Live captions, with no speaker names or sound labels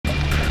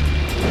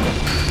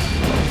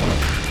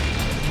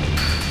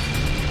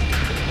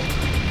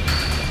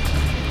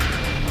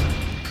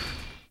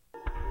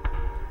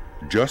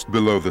Just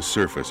below the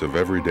surface of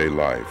everyday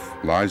life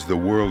lies the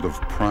world of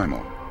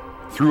Primal.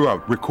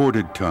 Throughout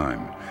recorded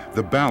time,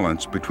 the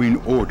balance between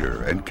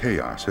order and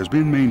chaos has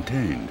been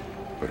maintained,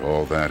 but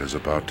all that is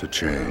about to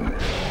change.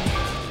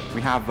 We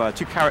have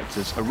two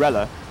characters,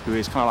 Arella, who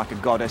is kind of like a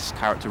goddess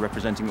character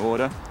representing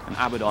order, and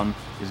Abaddon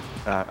is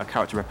a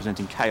character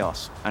representing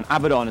chaos. And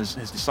Abaddon has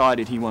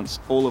decided he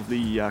wants all of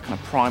the kind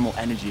of primal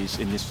energies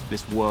in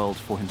this world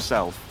for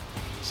himself.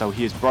 So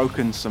he has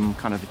broken some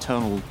kind of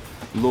eternal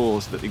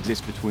laws that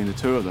exist between the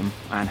two of them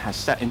and has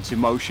set into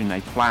motion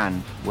a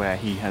plan where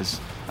he has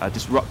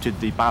disrupted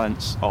the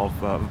balance of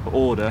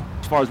order.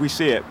 As far as we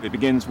see it, it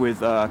begins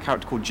with a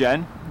character called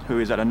Jen, who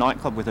is at a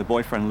nightclub with her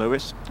boyfriend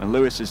Lewis, and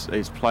Lewis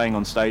is playing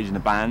on stage in a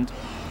band.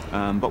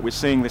 But we're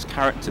seeing this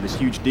character, this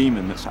huge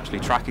demon that's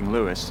actually tracking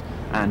Lewis,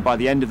 and by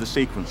the end of the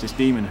sequence this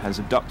demon has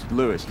abducted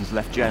Lewis and has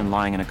left Jen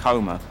lying in a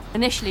coma.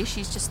 Initially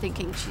she's just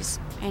thinking she's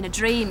in a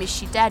dream, is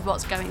she dead,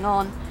 what's going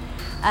on?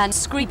 And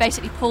Scree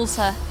basically pulls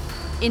her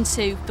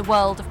into the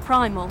world of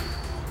Primal,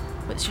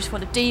 which is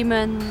full of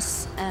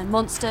demons and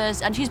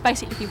monsters, and she's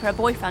basically looking for her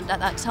boyfriend at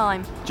that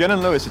time. Jen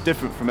and Lewis are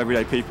different from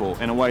everyday people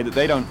in a way that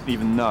they don't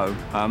even know.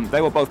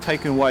 They were both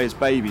taken away as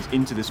babies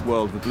into this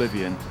world of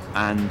oblivion,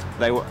 and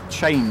they were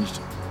changed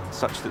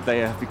such that they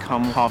have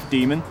become half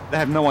demon. They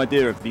have no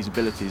idea of these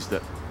abilities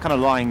that kind of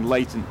lying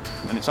latent,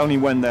 and it's only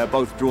when they're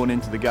both drawn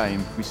into the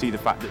game we see the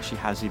fact that she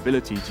has the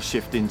ability to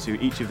shift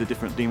into each of the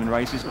different demon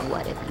races.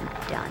 What have you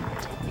done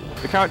to me?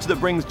 The character that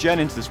brings Jen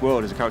into this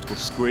world is a character called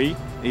Scree.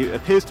 He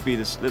appears to be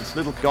this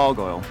little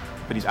gargoyle,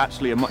 but he's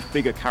actually a much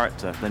bigger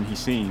character than he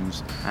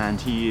seems,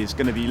 and he is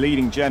going to be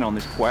leading Jen on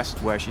this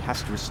quest where she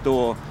has to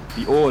restore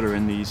the order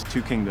in these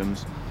two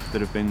kingdoms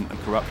that have been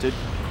corrupted.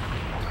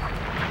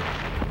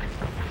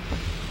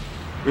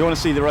 We want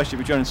to see the relationship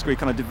with Jen and Scree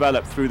kind of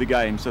develop through the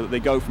game, so that they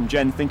go from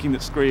Jen thinking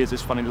that Scree is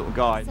this funny little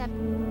guy. Except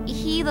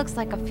he looks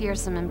like a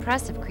fearsome,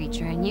 impressive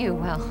creature, and you,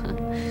 well,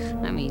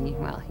 I mean,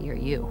 well, you're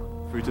you.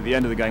 Through to the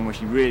end of the game where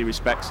she really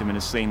respects him and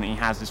has seen that he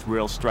has this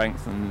real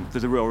strength, and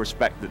there's a real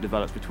respect that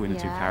develops between the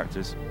two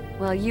characters.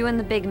 Well, you and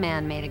the big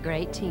man made a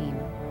great team.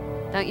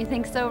 Don't you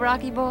think so,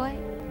 Rocky boy?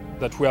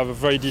 That we have a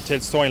very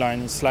detailed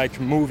storyline. It's like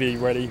a movie,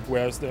 really,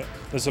 where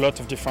there's a lot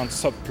of different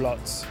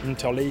subplots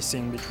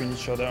interlacing between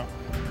each other.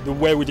 The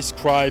way we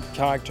describe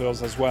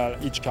characters as well,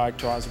 each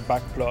character has a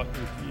backplot.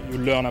 You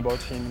learn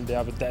about him and they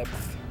have a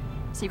depth.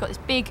 So you've got this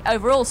big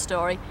overall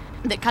story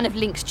that kind of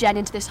links Jen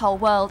into this whole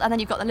world, and then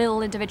you've got the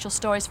little individual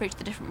stories for each of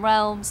the different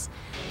realms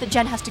that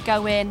Jen has to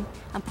go in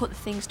and put the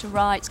things to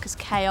rights because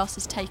chaos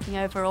is taking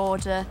over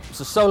order.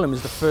 So Solum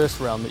is the first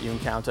realm that you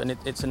encounter, and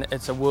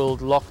it's a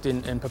world locked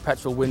in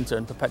perpetual winter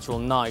and perpetual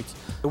night.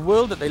 The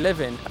world that they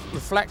live in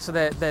reflects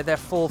their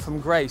fall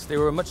from grace. They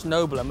were a much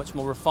nobler, much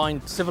more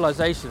refined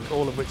civilization,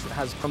 all of which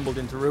has crumbled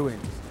into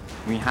ruins.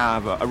 We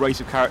have a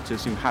race of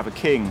characters who have a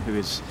king who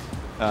is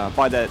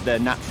by their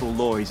natural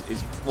law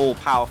is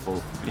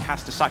all-powerful. He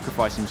has to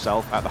sacrifice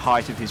himself at the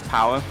height of his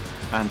power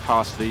and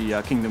pass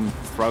the kingdom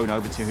throne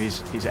over to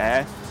his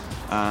heir.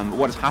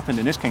 What has happened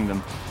in this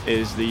kingdom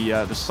is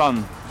the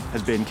son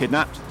has been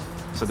kidnapped,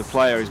 so the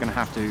player is going to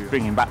have to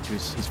bring him back to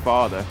his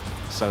father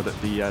so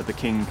that the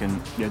king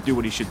can do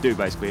what he should do,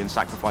 basically, and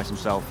sacrifice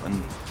himself,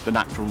 and the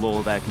natural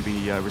law there can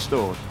be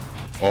restored.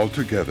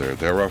 Altogether,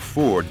 there are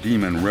 4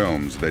 demon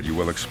realms that you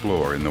will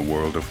explore in the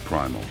world of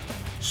Primal: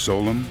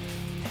 Solum,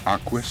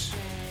 Aquis,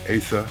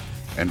 Aether,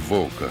 and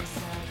Volca.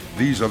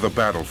 These are the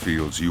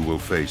battlefields you will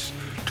face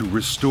to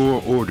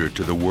restore order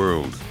to the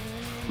world.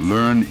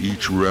 Learn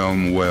each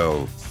realm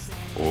well,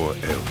 or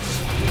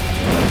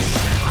else.